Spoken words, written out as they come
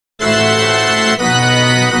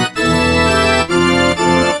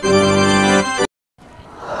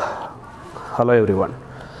Hello everyone.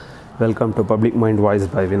 Welcome to Public Mind Voice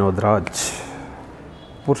by Vinod Raj.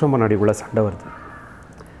 புருஷன் பொண்டாட்டிக்குள்ள சண்டை வருது.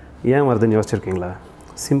 ஏன் வருதுன்னு யோசிச்சிருக்கீங்களா?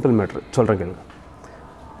 சிம்பிள் மேட்ரு சொல்கிறேன் கேளுங்க.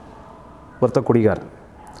 ஒருத்த குடிகாரன்.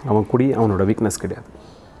 அவன் குடி அவனோட வீக்னஸ் கிடையாது.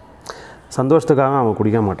 சந்தோஷத்துக்காக அவன்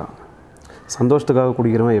குடிக்க மாட்டான். சந்தோஷத்துக்காக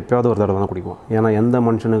குடிக்கிறவன் எப்போயாவது ஒரு தடவை தான் குடிக்குவான். ஏன்னா எந்த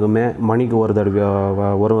மனுஷனுக்குமே மணிக்கு ஒரு தடவையோ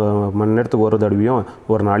ஒரு மணி நேரத்துக்கு ஒரு தடவையும்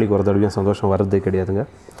ஒரு நாளைக்கு ஒரு தடவையும் சந்தோஷம் வர்றதே கிடையாதுங்க.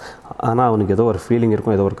 ஆனால் அவனுக்கு ஏதோ ஒரு ஃபீலிங்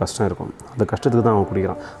இருக்கும், ஏதோ ஒரு கஷ்டம் இருக்கும். அந்த கஷ்டத்துக்கு தான் அவன்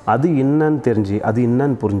குடிக்கிறான். அது என்னன்னு தெரிஞ்சு, அது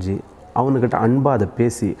என்னன்னு புரிஞ்சு, அவனுக்கிட்ட அன்பாக அதை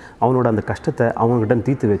பேசி அவனோட அந்த கஷ்டத்தை அவங்ககிட்ட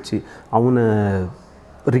தீர்த்து வச்சு அவனை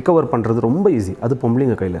ரிகவர் பண்ணுறது ரொம்ப ஈஸி. அது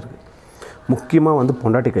பொம்பளைங்க கையில் இருக்குது. முக்கியமாக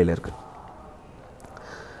பொண்டாட்டி கையில் இருக்குது.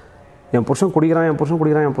 என் புருஷன்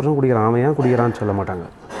குடிக்கிறான் அவன் ஏன் குடிக்கிறான்னு சொல்ல மாட்டாங்க.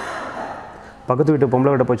 பக்கத்து வீட்டு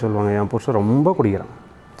பொம்பளை கிட்ட போய் சொல்லுவாங்க, என் புருஷன் ரொம்ப குடிக்கிறான்,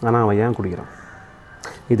 ஆனால் அவன் ஏன் குடிக்கிறான்.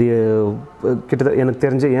 இது கிட்டத்தட்ட எனக்கு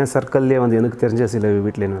தெரிஞ்ச என் சர்க்கிள்லேயே எனக்கு தெரிஞ்ச சில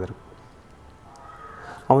வீட்டில் என்ன இருக்குது.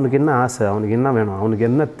 அவனுக்கு என்ன ஆசை, அவனுக்கு என்ன வேணும், அவனுக்கு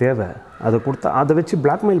என்ன தேவை, அதை கொடுத்தா அதை வச்சு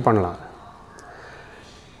பிளாக்மெயில் பண்ணலாம்.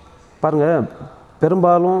 பாருங்கள்,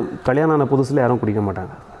 பெரும்பாலும் கல்யாணம் ஆன புதுசில் யாரும் குடிக்க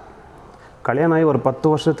மாட்டாங்க. கல்யாணம் ஆகி ஒரு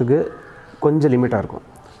 10 வருஷத்துக்கு கொஞ்சம் லிமிட்டாக இருக்கும்.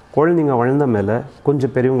 குழந்தைங்க வளர்ந்த மேலே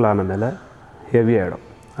கொஞ்சம் பெரியவங்களான மேலே ஹெவியாகிடும்.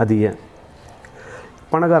 அது ஏன்?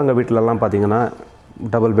 பணக்காரங்க வீட்டிலலாம் பார்த்திங்கன்னா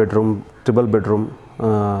டபுள் பெட்ரூம், ட்ரிபிள் பெட்ரூம்,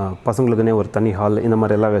 பசங்களுக்குன்னே ஒரு தனி ஹால், இந்த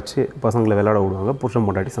மாதிரி எல்லாம் வச்சு பசங்களை விளையாட விடுவாங்க. புருஷன்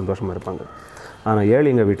பொண்டாட்டி சந்தோஷமாக இருப்பாங்க. ஆனால்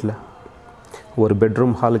ஏழைங்க வீட்டில் ஒரு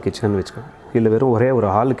பெட்ரூம், ஹால், கிச்சன் வச்சுக்கோங்க, இல்லை வெறும் ஒரே ஒரு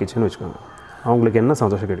ஹால், கிச்சன் வச்சுக்கோங்க. அவங்களுக்கு என்ன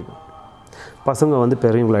சந்தோஷம் கிடைக்கும்? பசங்க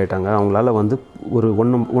பெரியவங்களாயிட்டாங்க. அவங்களால ஒரு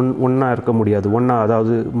ஒன்றா இருக்க முடியாது.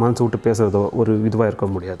 அதாவது மனசு விட்டு பேசுகிறதோ ஒரு இதுவாக இருக்க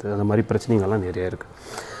முடியாது. அந்த மாதிரி பிரச்சனைகள்லாம் நிறையா இருக்குது.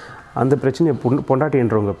 அந்த பிரச்சனையை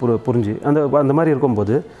பொண்டாட்டின்றவங்க புரிஞ்சு அந்த மாதிரி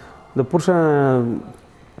இருக்கும்போது இந்த புருஷன்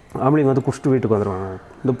ஆம்பளைங்க குடிச்சிட்டு வீட்டுக்கு வந்துடுவாங்க.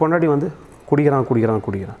 இந்த பொண்டாட்டி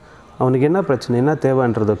குடிக்கிறான். அவனுக்கு என்ன பிரச்சனை, என்ன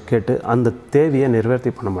தேவைன்றதை கேட்டு அந்த தேவையை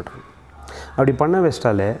நிறைவேற்றி பண்ண மாட்டாங்க. அப்படி பண்ண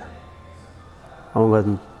வச்சிட்டாலே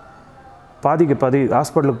அவங்க பாதிக்கு பாதி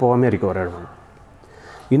ஹாஸ்பிட்டலுக்கு போகாமல் ரிகவர் ஆகிடுவாங்க.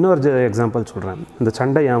 இன்னொரு எக்ஸாம்பிள் சொல்கிறேன். இந்த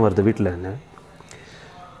சண்டை ஏன் வருது வீட்டில்னு.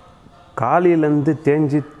 காலையிலேருந்து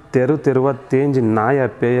தேஞ்சு தெருவாக தேஞ்சு நாயை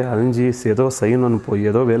பேய அழிஞ்சு ஏதோ செய்யணும்னு போய்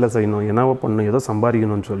ஏதோ வேலை செய்யணும், என்னவோ பண்ணணும், ஏதோ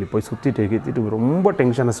சம்பாதிக்கணும்னு சொல்லி போய் சுற்றிட்டு ரொம்ப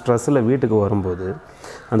டென்ஷனாக ஸ்ட்ரெஸ்ஸில் வீட்டுக்கு வரும்போது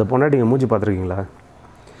அந்த பொண்டாட்டிங்க மூஞ்சி பார்த்துருக்கீங்களா?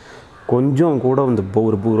 கொஞ்சம் கூட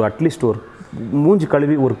ஒரு அட்லீஸ்ட் ஒரு மூஞ்சி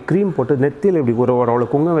கழுவி ஒரு க்ரீம் போட்டு நெத்தியில் இப்படி ஒரு அவ்வளோ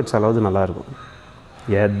குங்க வச்சாலாவது நல்லாயிருக்கும்.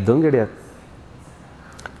 எதுவும் கிடையாது.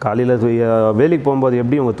 காலையில் வேலைக்கு போகும்போது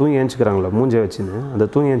எப்படி அவங்க தூங்கி ஏஞ்சிக்கிறாங்களோ மூஞ்சை வச்சுன்னு, அந்த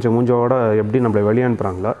தூங்கி ஏஞ்ச மூஞ்சோட எப்படி நம்மளை வெளியே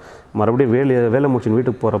அனுப்புகிறாங்களோ, மறுபடியும் வேலை முடிச்சுன்னு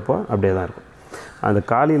வீட்டுக்கு போகிறப்போ அப்படியே தான் இருக்கும். அந்த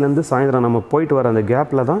காலையிலேருந்து சாயந்தரம் நம்ம போயிட்டு வர அந்த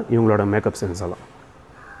கேப்பில் தான் இவங்களோட மேக்கப் சென்ஸ் எல்லாம்.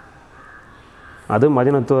 அது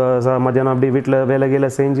மதியானம் அப்படி வீட்டில்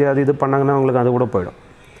வேலை செஞ்சு அது இது பண்ணாங்கன்னா அவங்களுக்கு அது கூட போயிடும்.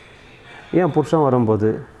 ஏன் புருஷன்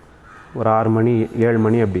வரும்போது ஒரு 6 மணி 7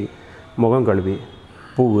 மணி அப்படி முகம் கழுவி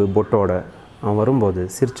பூவு பொட்டோட அவன் வரும்போது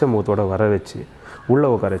சிரிச்ச முகத்தோடு வர வச்சு உள்ளே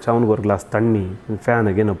உட்கார வச்சு அவனுக்கு ஒரு கிளாஸ் தண்ணி,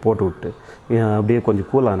 ஃபேனுக்கு என்ன போட்டு விட்டு அப்படியே கொஞ்சம்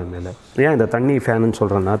கூலான மேலே. ஏன் இந்த தண்ணி ஃபேனுன்னு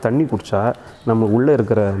சொல்கிறேன்னா, தண்ணி குடித்தா நம்ம உள்ளே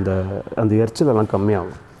இருக்கிற அந்த எரிச்சலெல்லாம்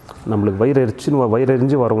கம்மியாகும். நம்மளுக்கு வயிறு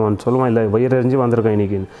எரிஞ்சு வருவான்னு சொல்லுவான், இல்லை வயிறு எரிஞ்சு வந்திருக்கேன்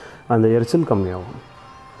இன்றைக்கி, அந்த எரிச்சல் கம்மியாகும்.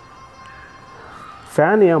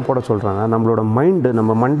 ஃபேன் ஏன் போட சொல்கிறாங்கன்னா, நம்மளோட மைண்டு,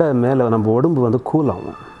 நம்ம மண்டை மேலே நம்ம உடம்பு கூல்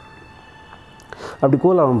ஆகும். அப்படி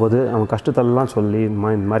கூல் ஆகும்போது அவன் கஷ்டத்தெல்லாம் சொல்லி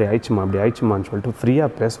இந்த மாதிரி ஆயிடுச்சுமா அப்படி ஆயிடுச்சுமான்னு சொல்லிட்டு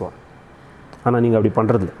ஃப்ரீயாக பேசுவான். ஆனால் நீங்கள் அப்படி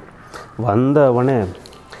பண்ணுறதில்ல. வந்தவனே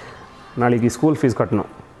நாளைக்கு ஸ்கூல் ஃபீஸ்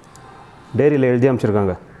கட்டணும், டைரியில் எழுதி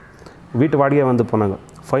அமைச்சிருக்காங்க, வீட்டு வாடகையை போனாங்க,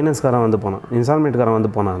 ஃபைனான்ஸ்காரன் போனான், இன்ஸ்டால்மெண்ட்காரன்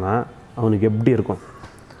போனான்னா அவனுக்கு எப்படி இருக்கும்?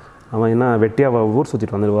 அவன் என்ன வெட்டியாக ஊர்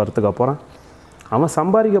சுற்றிட்டு வரத்துக்காக போகிறான்? அவன்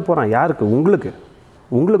சம்பாதிக்க போகிறான். யாருக்கு?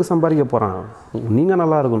 உங்களுக்கு சம்பாதிக்க போகிறான். நீங்கள்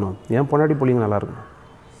நல்லா இருக்கணும், என் பொண்டாட்டி பிள்ளைங்க நல்லா இருக்கணும்.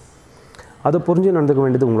 அதை புரிஞ்சு நடந்துக்க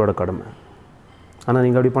வேண்டியது உங்களோட கடமை. ஆனால்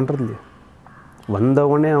நீங்கள் அப்படி பண்ணுறது இல்லையா?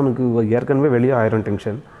 வந்தவுடனே அவனுக்கு ஏற்கனவே வெளியே 1000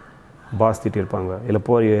 டென்ஷன், பாஸ் திட்டிருப்பாங்க, இல்லை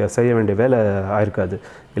போய் செய்ய வேண்டிய வேலை ஆயிருக்காது,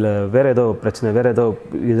 இல்லை வேறு ஏதோ பிரச்சனை, வேறு ஏதோ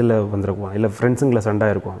இதில் வந்திருக்குவான், இல்லை ஃப்ரெண்ட்ஸுங்களை சண்டை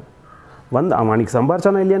இருக்குவான். அவன் அன்றைக்கி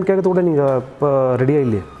சம்பாரிச்சானா இல்லையான்னு கேட்கறது கூட நீங்கள் இப்போ ரெடியாக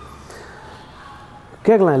இல்லையே?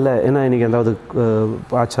 கேட்கலாம் இல்லை, ஏன்னா இன்றைக்கி ஏதாவது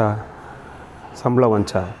ஆச்சா, சம்பளம்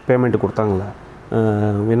வந்துச்சா, பேமெண்ட்டு கொடுத்தாங்களா,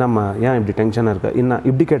 என்னம்மா ஏன் இப்படி டென்ஷனாக இருக்க, என்ன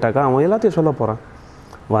இப்படி கேட்டாக்கா அவன் எல்லாத்தையும் சொல்ல போகிறான்.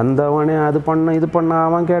 வந்தவனே அது பண்ண இது பண்ண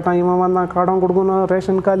அவன் கேட்டான், இவன் வந்தான், கடன் கொடுக்கணும்,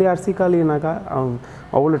 ரேஷன் காலி, அரிசி காலினாக்கா அவன்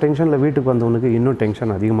அவ்வளோ டென்ஷனில் வீட்டுக்கு வந்தவனுக்கு இன்னும்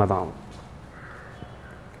டென்ஷன் அதிகமாக தான் ஆகும்.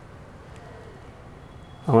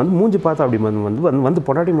 அவன் மூஞ்சி பார்த்தா அப்படி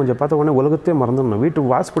பொண்டாட்டி மூஞ்சி பார்த்த உடனே உலகத்தையே மறந்துடணும். வீட்டு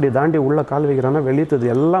வாசப்படியை தாண்டி உள்ளே கால் வைக்கிறான்னா வெளியேற்றது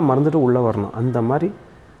எல்லாம் மறந்துட்டு உள்ளே வரணும். அந்த மாதிரி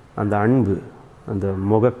அந்த அன்பு, அந்த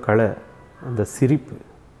முகக்கலை, அந்த சிரிப்பு,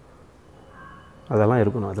 அதெல்லாம்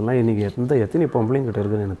இருக்கணும். அதெல்லாம் இன்றைக்கி எத்தனை பொம்பளைங்கிட்ட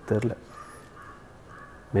இருக்குதுன்னு எனக்கு தெரில.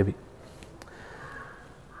 மேபி.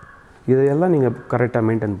 இதையெல்லாம் நீங்கள் கரெக்டாக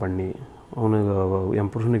மெயின்டைன் பண்ணி அவனுக்கு என்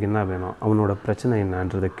புருஷனுக்கு என்ன வேணும், அவனோட பிரச்சனை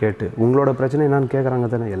என்னன்றதை கேட்டு, உங்களோட பிரச்சனை என்னான்னு கேட்குறாங்க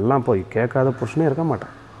தானே. எல்லாம் போய் கேட்காத புருஷனே இருக்க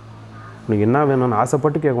மாட்டான். உனக்கு என்ன வேணும்னு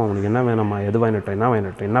ஆசைப்பட்டு கேட்குவான். உனக்கு என்ன வேணுமா, எது வாங்கிட்டோம், என்ன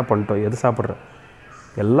வாங்கிட்டோம், என்ன பண்ணிட்டோம், எது சாப்பிட்ற,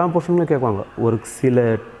 எல்லா புருஷனும் கேட்குவாங்க. ஒரு சில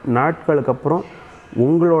நாட்களுக்கு அப்புறம்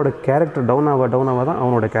உங்களோட கேரக்டர் டவுன் ஆக தான்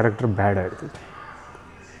அவனோட கேரக்டர் பேட் ஆகிடுது.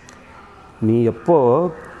 நீ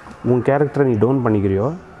எப்போது உன் கேரக்டரை நீ டவுன் பண்ணிக்கிறியோ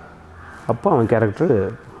அப்போ அவன் கேரக்டர்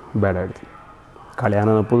பேட் ஆகிடுது.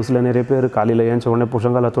 கல்யாணம் புதுசில் நிறைய பேர் காலையில் ஏஞ்சி உடனே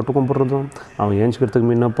புருஷங்கால தொட்டு கும்பிட்றதும், அவன் ஏஞ்சிக்கிறதுக்கு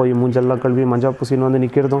முன்னே போய் மூஞ்செல்லாம் கழுவி மஞ்சள் பூசின்னு வந்து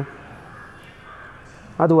நிற்கிறதும்,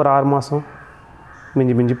 அது ஒரு 6 மாதம்,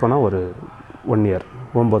 மிஞ்சி போனால் ஒரு 1 இயர்,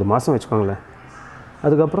 9 மாதம் வச்சுக்கோங்களேன்.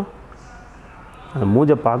 அதுக்கப்புறம் அந்த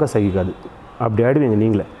மூஞ்சை பார்க்க சகிக்காது, அப்படி ஆகிடுவீங்க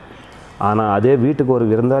நீங்களே. ஆனால் அதே வீட்டுக்கு ஒரு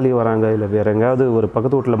விருந்தாளி வராங்க, இல்லை வேறு எங்கேயாவது ஒரு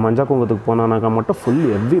பக்கத்து வீட்டில் மஞ்சள் குங்குமத்துக்கு போனானாக்கா மட்டும் ஃபுல்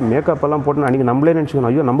ஹெவி மேக்கப்பெல்லாம் போட்டு அன்றைக்கி நம்மளே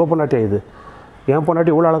நினச்சிக்கணும், ஐயோ நம்ம பொண்டாட்டியா இது, ஏன்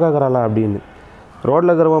பொண்டாட்டி இவ்வளோ அழகாக இருக்கிறாளா அப்படின்னு.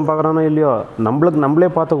 ரோட்டில் இருக்கிறவன் பார்க்குறானோ இல்லையோ, நம்மளே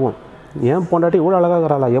பார்த்துக்குவோம், ஏன் பொண்டாட்டி இவ்வளோ அழகாக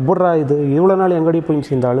இருக்கிறாளா, எப்பட்றா இது இவ்வளோ நாள் எங்கடி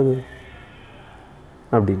போயிடுச்சு இந்த அழகு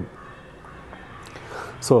அப்படின்னு.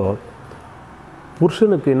 ஸோ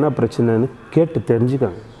புருஷனுக்கு என்ன பிரச்சனைன்னு கேட்டு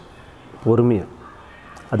தெரிஞ்சுக்காங்க பொறுமையாக.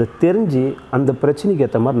 அதை தெரிஞ்சு அந்த பிரச்சனைக்கு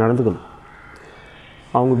ஏற்ற மாதிரி நடந்துக்கணும்.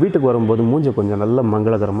 அவங்க வீட்டுக்கு வரும்போது மூஞ்சை கொஞ்சம் நல்ல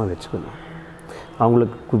மங்களகரமாக வச்சுக்கணும்.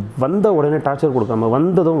 அவங்களுக்கு வந்த உடனே டார்ச்சர் கொடுக்காம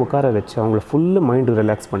வந்ததும் உட்கார வச்சு அவங்கள ஃபுல்லு மைண்டு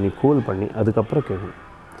ரிலாக்ஸ் பண்ணி கூல் பண்ணி அதுக்கப்புறம் கேட்கணும்.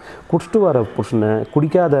 குடிச்சிட்டு வர புருஷனை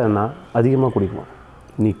குடிக்காதன்னா அதிகமாக குடிக்குவான்.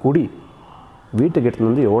 நீ குடி, வீட்டுக்கு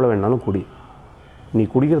எடுத்துன்னு வந்து எவ்வளோ வேணாலும் குடி. நீ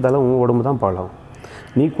குடிக்கிறதால உன் உடம்பு தான் பாழாகும்.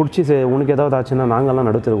 நீ குடிச்சு உனக்கு ஏதாவது ஆச்சுன்னா நாங்கள்லாம்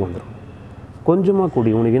நடுத்தருக்கு வந்துடும். கொஞ்சமாக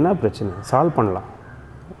குடி, உனக்கு என்ன பிரச்சனை சால்வ் பண்ணலாம்.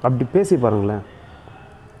 அப்படி பேசி பாருங்களேன்.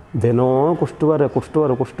 தினம்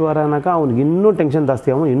குடிச்சிட்டு வரனாக்கா அவனுக்கு இன்னும் டென்ஷன்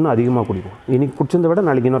ஜாஸ்தியாகவும் இன்னும் அதிகமாக குடிக்கும். இன்றைக்கி குடிச்சதை விட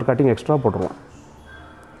நாளைக்கு இன்னொரு கட்டிங் எக்ஸ்ட்ரா போட்டுருவான்.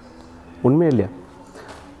 உண்மையே இல்லையா?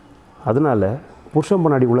 அதனால் புருஷன்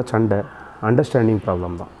பொண்டாட்டி உள்ள சண்டை அண்டர்ஸ்டாண்டிங்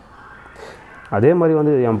ப்ராப்ளம் தான். அதே மாதிரி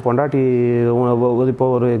வந்து என் பொண்டாட்டி இப்போ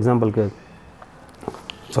ஒரு எக்ஸாம்பிளுக்கு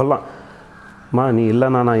சொல்லலாம், மா நீ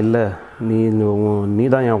இல்லைனா நான் இல்லை, நீ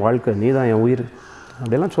தான் என் வாழ்க்கை, நீ தான் என் உயிர்,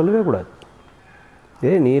 அப்படியெல்லாம் சொல்லவே கூடாது.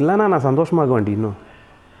 நீ இல்லைனா நான் சந்தோஷமாக வேண்டி, இன்னும்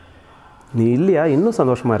நீ இல்லையா இன்னும்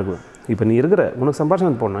சந்தோஷமாக இருக்குவேன். இப்போ நீ இருக்கிற உனக்கு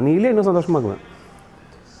சம்பாஷணம் போடணும், நீ இல்லையா இன்னும் சந்தோஷமாக்குவேன்.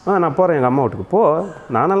 நான் போகிறேன் எங்கள் அம்மா வீட்டுக்கு போ,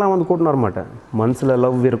 நானெல்லாம் வந்து கூட்டின்னு வர மாட்டேன். மனசில்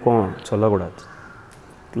லவ் இருக்கும் சொல்லக்கூடாது,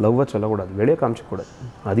 லவ்வை சொல்லக்கூடாது, வெளியே காமிச்சிக்கூடாது.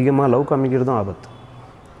 அதிகமாக லவ் காமிக்கிறதும் ஆபத்து,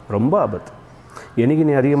 ரொம்ப ஆபத்து. என்னைக்கு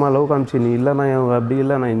நீ அதிகமாக லவ் காமிச்சு நீ இல்லைனா அப்படி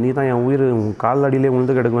இல்லை நான் நீ தான் என் உயிர் உங்கள் கால் அடியிலே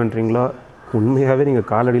உழுந்து கிடக்குவேன்றீங்களோ, உண்மையாகவே நீங்கள்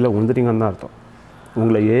காலடியில் உழுந்துட்டீங்கன்னு தான் அர்த்தம்.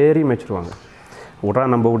 உங்களை ஏறி மேய்ச்சிடுவாங்க.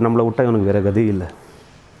 நம்மளை விட்டால் இவனுக்கு வேறு கதி இல்லை,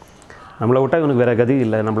 நம்மளை விட்டால் இவனுக்கு வேறு கதி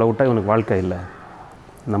இல்லை, நம்மளை விட்டால் இவனுக்கு வாழ்க்கை இல்லை,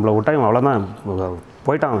 நம்மளை விட்டால் இவன் அவ்வளோதான்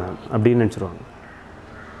போயிட்டான் அப்படின்னு நினச்சிடுவாங்க.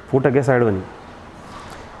 பூட்ட கேஸ் ஆகிடுவேன். நீ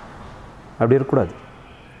அப்படி இருக்கக்கூடாது.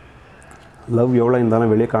 லவ் எவ்வளோ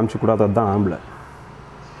இருந்தாலும் வெளியே காமிச்சிக்கூடாது, அதுதான் ஆம்பளை.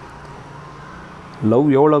 லவ்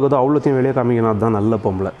எவ்வளோ இருக்குதோ அவ்வளோத்தையும் வெளியே காமிக்கணும், அதுதான் நல்ல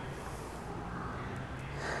பொம்பளை.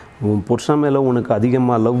 உன் புருஷன் மேலே உனக்கு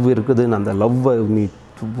அதிகமாக லவ் இருக்குதுன்னு அந்த லவ்வை நீ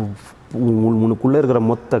உனக்குள்ளே இருக்கிற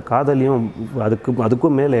மொத்த காதலையும்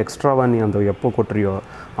அதுக்கும் மேலே எக்ஸ்ட்ராவாக நீ அந்த எப்போ கொட்டுறியோ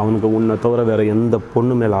அவனுக்கு உன்னை தவிர வேறு எந்த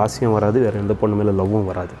பொண்ணு மேலே ஆசையும் வராது, வேறு எந்த பொண்ணு மேலே லவ்வும்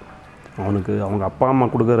வராது. அவனுக்கு அவங்க அப்பா அம்மா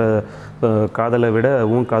கொடுக்குற காதலை விட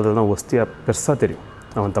உன் காதல் தான் ஒஸ்தியாக பெருசாக தெரியும்.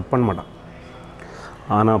 அவன் தப்பு பண்ண மாட்டான்.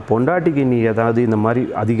 ஆனால் பொண்டாட்டிக்கு நீ ஏதாவது இந்த மாதிரி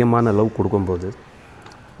அதிகமான லவ் கொடுக்கும்போது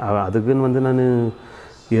அதுக்குன்னு வந்து நான்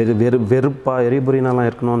வெறுப்பாக எரிபுரினாலாம்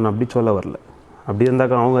இருக்கணும்னு அப்படி சொல்ல வரல. அப்படி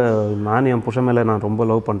இருந்தாக்கா நான் என் புருஷன் மேலே நான் ரொம்ப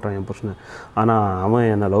லவ் பண்ணுறேன் என் புருஷனை, ஆனால் அவன்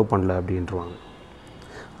என்னை லவ் பண்ணல அப்படின்ட்டுருவாங்க.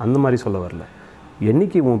 அந்த மாதிரி சொல்ல வரல.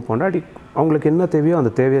 என்றைக்கு உன் பொண்டாட்டி அவங்களுக்கு என்ன தேவையோ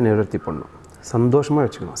அந்த தேவையை நிவர்த்தி பண்ணணும். சந்தோஷமாக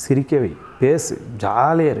வச்சுக்கணும், சிரிக்கவே, பேசு,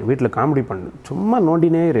 ஜாலியாக இரு, வீட்டில் காமெடி பண்ணு, சும்மா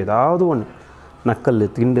நோண்டினே இரு, ஏதாவது ஒன்று நக்கல்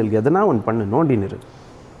திண்டல் எதனா ஒன்று பண்ணு, நோண்டின்னு இரு.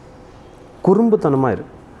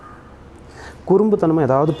 குறும்புத்தனமாக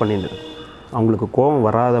ஏதாவது பண்ணின்னு இரு. அவங்களுக்கு கோபம்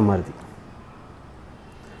வராத மாதிரி.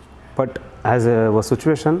 பட் ஆஸ் ஒரு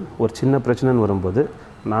சுச்சுவேஷன் ஒரு சின்ன பிரச்சனைன்னு வரும்போது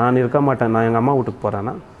நான் இருக்க மாட்டேன், நான் எங்கள் அம்மா வீட்டுக்கு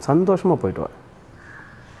போகிறேன்னா சந்தோஷமாக போயிட்டு வரேன்.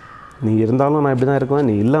 நீ இருந்தாலும் நான் இப்படி தான் இருக்குவேன்,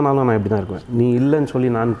 நீ இல்லைனாலும் நான் இப்படி தான் இருக்குவேன். நீ இல்லைன்னு சொல்லி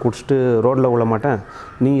நான் குடிச்சிட்டு ரோட்டில் விழ மாட்டேன்,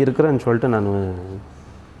 நீ இருக்கிறேன்னு சொல்லிட்டு நான்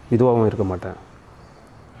இதுவாகவும் இருக்க மாட்டேன்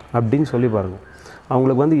அப்படின்னு சொல்லி பாருங்கள்.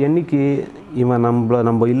 அவங்களுக்கு வந்து என்றைக்கு இவன்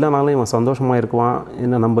நம்ம இல்லைனாலும் இவன் சந்தோஷமாக இருக்குவான்,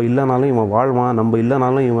 இல்லை நம்ம இல்லைனாலும் இவன் வாழ்வான், நம்ம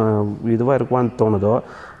இல்லைனாலும் இவன் இதுவாக இருக்குவான்னு தோணுதோ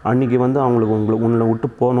அன்றைக்கி வந்து அவங்களுக்கு உன்னை விட்டு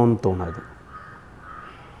போகணுன்னு தோணாது.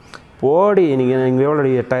 போடி நீங்கள் எவ்வளோ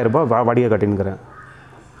 8,000 ரூபாய் வாடகை கட்டின்னுக்கிறேன்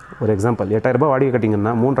ஒரு எக்ஸாம்பிள். 8,000 ரூபாய் வாடகை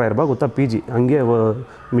கட்டிங்கன்னா 3,000 ரூபாய் கொடுத்தா பிஜி அங்கேயே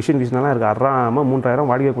மிஷின்லாம் இருக்குது. அறாமல் 3,000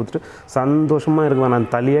 வாடகை கொடுத்துட்டு சந்தோஷமாக இருக்குவேன்.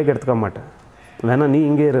 நான் தலையே கெடுத்துக்க மாட்டேன். வேணா நீ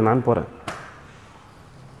இங்கே இரு, நான் போகிறேன்.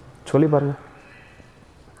 சொல்லி பாருங்கள்.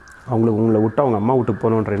 உங்களை விட்டு அவங்க அம்மா வீட்டுக்கு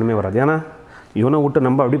போகணுன்ற எண்ணமே வராது. ஏன்னா இவனை விட்டு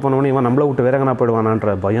நம்ம அப்படி போனோன்னே இவன் நம்மளை விட்டு வேற எங்கனா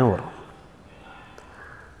போயிடுவானான்ற பயம் வரும்.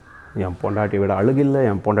 என் பொண்டாட்டி விட அழகு இல்லை,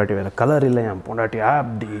 என் பொண்டாட்டி வேறு கலர் இல்லை, என் பொண்டாட்டி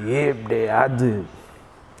அப்படி இப்படி அது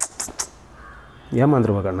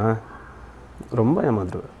ஏமாந்துருவா கண்ணா, ரொம்ப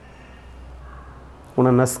ஏமாந்துருவேன்.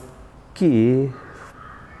 உன்னை நசுக்கி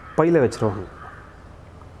பையில் வச்சுருவாங்க.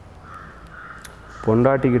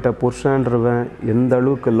 பொண்டாட்டிக்கிட்ட புருஷன்றவன் எந்த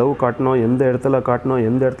அளவுக்கு லவ் காட்டணும், எந்த இடத்துல காட்டணும்,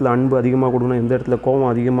 எந்த இடத்துல அன்பு அதிகமாக கொடுக்கணும், எந்த இடத்துல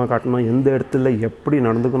கோபம் அதிகமாக காட்டணும், எந்த இடத்துல எப்படி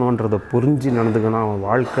நடந்துக்கணுன்றதை புரிஞ்சு நடந்துக்கணும், அவன்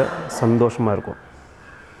வாழ்க்கை சந்தோஷமாக இருக்கும்.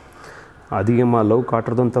 அதிகமாக லவ்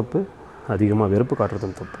காட்டுறதும் தப்பு, அதிகமாக வெறுப்பு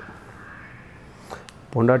காட்டுறதும் தப்பு.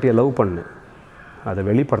 பொண்டாட்டியை லவ் பண்ணு, அதை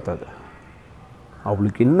வெளிப்படுத்தாது.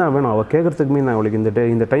 அவளுக்கு என்ன வேணும் அவள் கேட்குறதுக்கு மீன், அவளுக்கு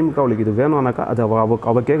இந்த டைமுக்கு அவளுக்கு இது வேணும்னாக்கா அது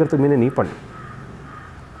அவள் கேட்குறதுக்கு மீனே நீ பண்ணு.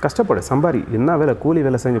 கஷ்டப்படு, சம்பாரி, என்ன வேலை, கூலி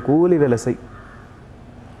வேலை செஞ்சு கூலி வேலை செய்.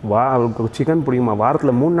 அவளுக்கு சிக்கன் பிடிக்குமா,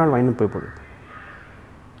 வாரத்தில் 3 நாள் வாங்கிட்டு போய் போடு.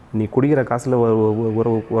 நீ குடிக்கிற காசில்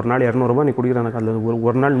ஒரு நாள் 200 நீ குடிக்கிறனாக்கா அதில்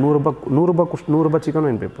ஒரு நாள் 100 சிக்கன்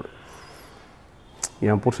வாங்கி போய் போடு.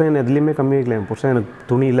 என் புருஷன் என்ன எதுலேயுமே கம்மி வைக்கல. என் புருஷன் எனக்கு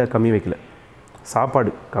துணியில் கம்மி வைக்கல,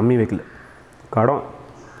 சாப்பாடு கம்மி வைக்கல.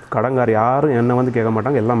 கடங்கார் யாரும் என்னை வந்து கேட்க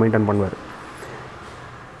மாட்டாங்க, எல்லாம் மெயின்டைன் பண்ணுவார்.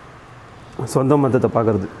 சொந்த மதத்தை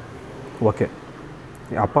பார்க்குறது ஓகே.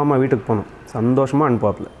 அப்பா அம்மா வீட்டுக்கு போகணும், சந்தோஷமாக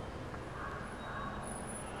அனுப்பாப்பில்.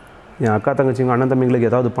 என் அக்கா தங்கச்சிங்க அண்ணன் தம்பிங்களுக்கு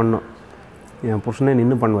ஏதாவது பண்ணோம், என் புருஷனே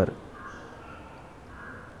நின்று பண்ணுவார்.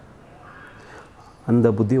 அந்த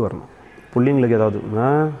புத்தி வரணும். பிள்ளைங்களுக்கு ஏதாவது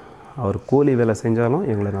அவர் கூலி வேலை செஞ்சாலும்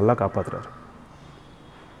எங்களை நல்லா காப்பாற்றுறாரு.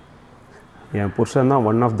 என் புருஷன் தான்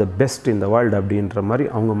one of the best in the world அப்படின்ற மாதிரி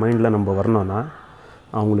அவங்க மைண்டில் நம்ம வரணும்னா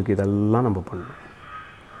அவங்களுக்கு இதெல்லாம் நம்ம பண்ணணும்.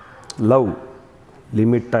 லவ்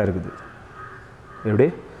லிமிட்டாக இருக்குது. எப்படி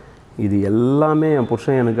இது எல்லாமே என்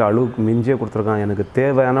புருஷன் எனக்கு அளவுக்கு மிஞ்சியே கொடுத்துருக்கான், எனக்கு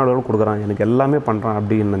தேவையான அளவுக்கு கொடுக்குறான், எனக்கு எல்லாமே பண்ணுறான்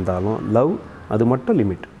அப்படின்னு இருந்தாலும் லவ் அது மட்டும்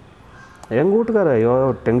லிமிட். எங்கள் வீட்டுக்கார ஐயோ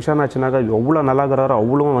டென்ஷன் ஆச்சுனாக்கா எவ்வளோ நல்லா இருக்கிறாரோ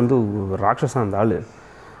அவ்வளோ வந்து ராட்சசம் அந்த ஆள்.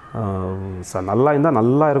 நல்லா இருந்தால்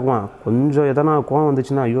நல்லா இருக்குவான், கொஞ்சம் எதனா கோவம்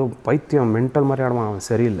வந்துச்சுன்னா ஐயோ பைத்தியம் மென்டல் மாதிரி ஆடுவான், அவன்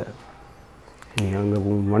சரியில்லை. நீ அங்கே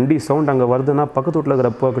வண்டி சவுண்ட் அங்கே வருதுன்னா பக்கத்து வீட்டில்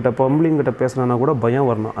இருக்கிற பொம்பளைங்கிட்ட பேசுனா கூட பயம்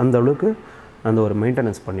வரணும். அந்த அளவுக்கு அந்த ஒரு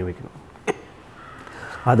மெயின்டெனன்ஸ் பண்ணி வைக்கணும்.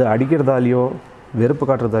 அது அடிக்கிறதாலேயோ வெறுப்பு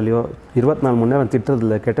காட்டுறதாலேயோ 24 மணி நேரம்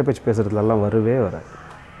திட்டுறதில்ல கெட்ட பேச்சு பேசுகிறதுலாம் வரவே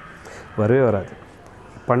வராது.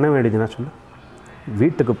 பண்ண வேண்டியதுன்னா சொல்லு.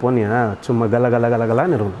 வீட்டுக்கு போனியா சும்மா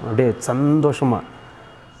கலகலான்னு இருக்கணும், அப்படியே சந்தோஷமாக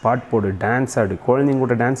பாட்டு போடு, டான்ஸ் ஆடு, குழந்தைங்க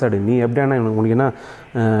கூட டான்ஸ் ஆடு. நீ எப்படியானா உனக்கு என்ன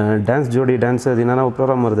டான்ஸ் ஜோடி டான்ஸ் அது என்னென்னா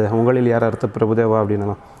ப்ரோக்ராம் வருது, உங்களில் யார் அர்த்த பிரபுதேவா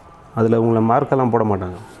அப்படின்னா அதில் உங்களை மார்க்கெல்லாம் போட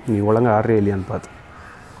மாட்டாங்க, நீ ஒழுங்கா ஆடுறே இல்லையான்னு பார்த்து.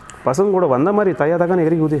 பசங்க கூட வந்த மாதிரி தையாத்தாக்கான்னு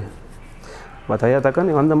எகிரி குதி, தையாத்தாக்கா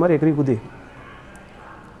நீ வந்த மாதிரி எகிரி குதி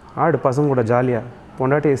ஆடு. பசங்க கூட ஜாலியாக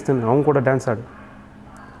பொண்டாட்டி இஸ்துன்னு அவங்க கூட டான்ஸ் ஆடு,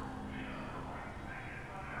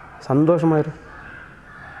 சந்தோஷமாயிரு.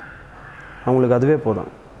 அவங்களுக்கு அதுவே போதும்,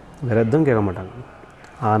 வேறு எதுவும் கேட்க மாட்டாங்க.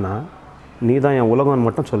 ஆனால் நீ தான் என் உலகம்னு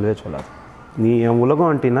மட்டும் சொல்லவே சொல்லாது. நீ என் உலகம்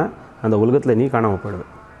ஆண்டினா அந்த உலகத்தில் நீ காணாமல் போயிடுவ.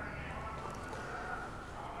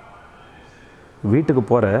 வீட்டுக்கு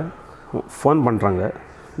போகிற, ஃபோன் பண்ணுறாங்க,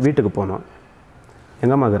 வீட்டுக்கு போனோம்,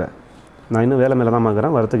 எங்கேம்மா இருக்கிற, நான் இன்னும் வேலை மேலே தான்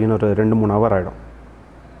பார்க்குறேன், வரத்துக்கு இன்னொரு 2-3 ஹவர் ஆகிடும்.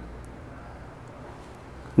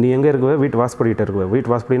 நீ எங்கே இருக்குவே, வீட்டு வாசப்படிக்கிட்ட இருக்குவே,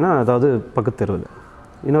 வீட்டு வாசப்படினா அதாவது பக்கத்து தெருவில்,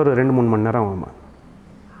 இன்னொரு 2-3 மணி நேரம் ஆகுமா?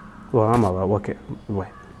 ஓ ஆமாவா, ஓகே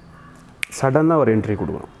பாய். சடனாக ஒரு என்ட்ரி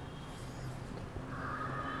கொடுக்கணும்.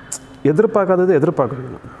 எதிர்பார்க்காதது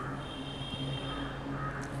எதிர்பார்க்கணும்.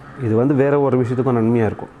 இது வந்து வேறு ஒரு விஷயத்துக்கும் நன்மையாக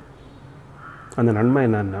இருக்கும். அந்த நன்மை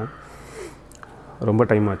என்னன்னா, ரொம்ப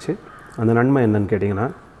டைம் ஆச்சு. அந்த நன்மை என்னன்னு கேட்டிங்கன்னா,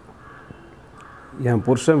 என்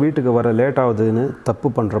புருஷன் வீட்டுக்கு வர லேட் ஆகுதுன்னு தப்பு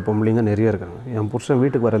பண்ணுற பொம்பளைங்க நிறைய இருக்காங்க. என் புருஷன்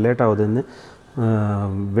வீட்டுக்கு வர லேட் ஆகுதுன்னு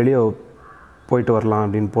வெளியே போயிட்டு வரலாம்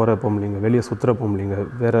அப்படின்னு போகிற பொம்பளைங்க, வெளியே சுற்றுற பொம்பளைங்க,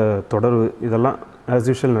 வேறு தொடர்பு, இதெல்லாம் ஆஸ்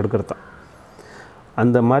யூஷுவல் நடக்கிறது தான்.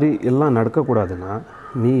 அந்த மாதிரி எல்லாம் நடக்கக்கூடாதுன்னா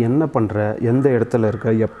நீ என்ன பண்ணுற, எந்த இடத்துல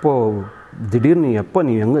இருக்க, எப்போ திடீர்னு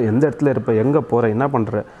நீ எந்த இடத்துல இருப்ப, எங்கே போகிற, என்ன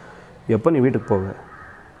பண்ணுற, எப்போ நீ வீட்டுக்கு போவ.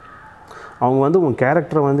 அவங்க வந்து உன்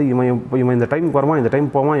கேரக்டரை வந்து இவன் இந்த டைமுக்கு வருவான், இந்த டைம்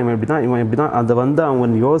போவான், இவன் இப்படி தான் அதை வந்து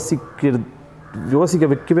அவங்க யோசிக்க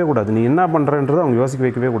வைக்கவே கூடாது. நீ என்ன பண்ணுறன்றதை அவங்க யோசிக்க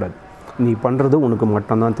வைக்கவே கூடாது. நீ பண்ணுறது உனக்கு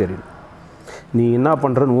மட்டும்தான் தெரியும். நீ என்ன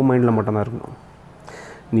பண்ணுறன்னு உன் மைண்டில் மட்டும்தான் இருக்கணும்.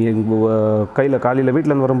 நீ காலையில்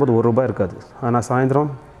வீட்டிலேருந்து வரும்போது ₹1 இருக்காது, ஆனால்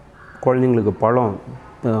சாயந்தரம் குழந்தைங்களுக்கு பழம்,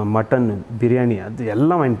 மட்டன், பிரியாணி அது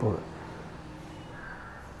எல்லாம் வாங்கிட்டு போகுது.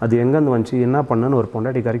 அது எங்கேருந்து வந்துச்சு, என்ன பண்ணுன்னு ஒரு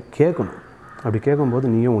பொண்டாட்டிக்காரி கேட்கணும். அப்படி கேட்கும்போது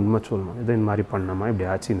நீயும் உண்மை சொல்லணும். இதை இந்த மாதிரி பண்ணமா, இப்படி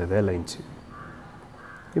ஆச்சு, இந்த வேலை இருந்துச்சு,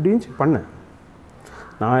 இப்படி இருந்துச்சு பண்ண.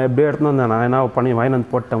 நான் எப்படியே எடுத்துன்னு வந்தேன், நான் என்ன பண்ணி வாங்கி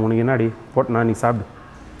வந்து போட்டேன், உனக்கு என்னாடி போட்டு நான் நீ சாப்பிடு.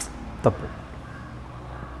 தப்பு.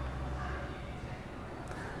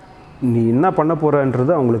 நீ என்ன பண்ண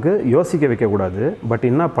போகிறன்றது அவங்களுக்கு யோசிக்க வைக்கக்கூடாது, பட்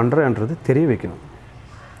என்ன பண்ணுறன்றது தெரிய வைக்கணும்.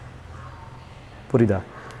 புரியுதா?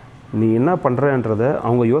 நீ என்ன பண்ணுறன்றதை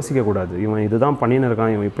அவங்க யோசிக்கக்கூடாது. இவன் இதுதான் பண்ணின்னு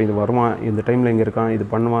இருக்கான், இவன் இப்போ இது வருவான், இந்த டைமில் இங்கே இருக்கான், இது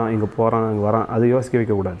பண்ணுவான், இங்கே போகிறான், இங்கே வரான், அதை யோசிக்க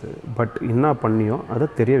வைக்கக்கூடாது. பட் என்ன பண்ணியோ அதை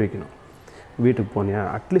தெரிய வைக்கணும். வீட்டுக்கு போனியா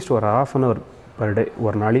அட்லீஸ்ட் ஒரு 1/2 அன் ஹவர் பர் டே,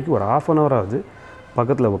 ஒரு நாளைக்கு ஒரு 1/2 அன் ஹவராவது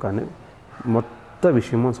பக்கத்தில் உட்காந்து மொத்த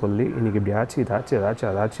விஷயமும் சொல்லி இன்றைக்கி இப்படி ஆச்சு, இதாச்சு,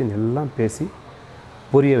 ஏதாச்சும் அதாச்சுன்னு எல்லாம் பேசி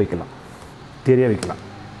புரிய வைக்கலாம், தெரிய வைக்கலாம்.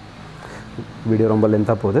 வீடியோ ரொம்ப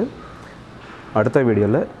லென்த்தாக போகுது. அடுத்த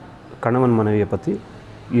வீடியோவில் கணவன் மனைவியை பற்றி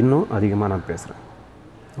இன்னும் அதிகமாக நான் பேசுகிறேன்.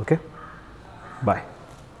 ஓகே, பாய்.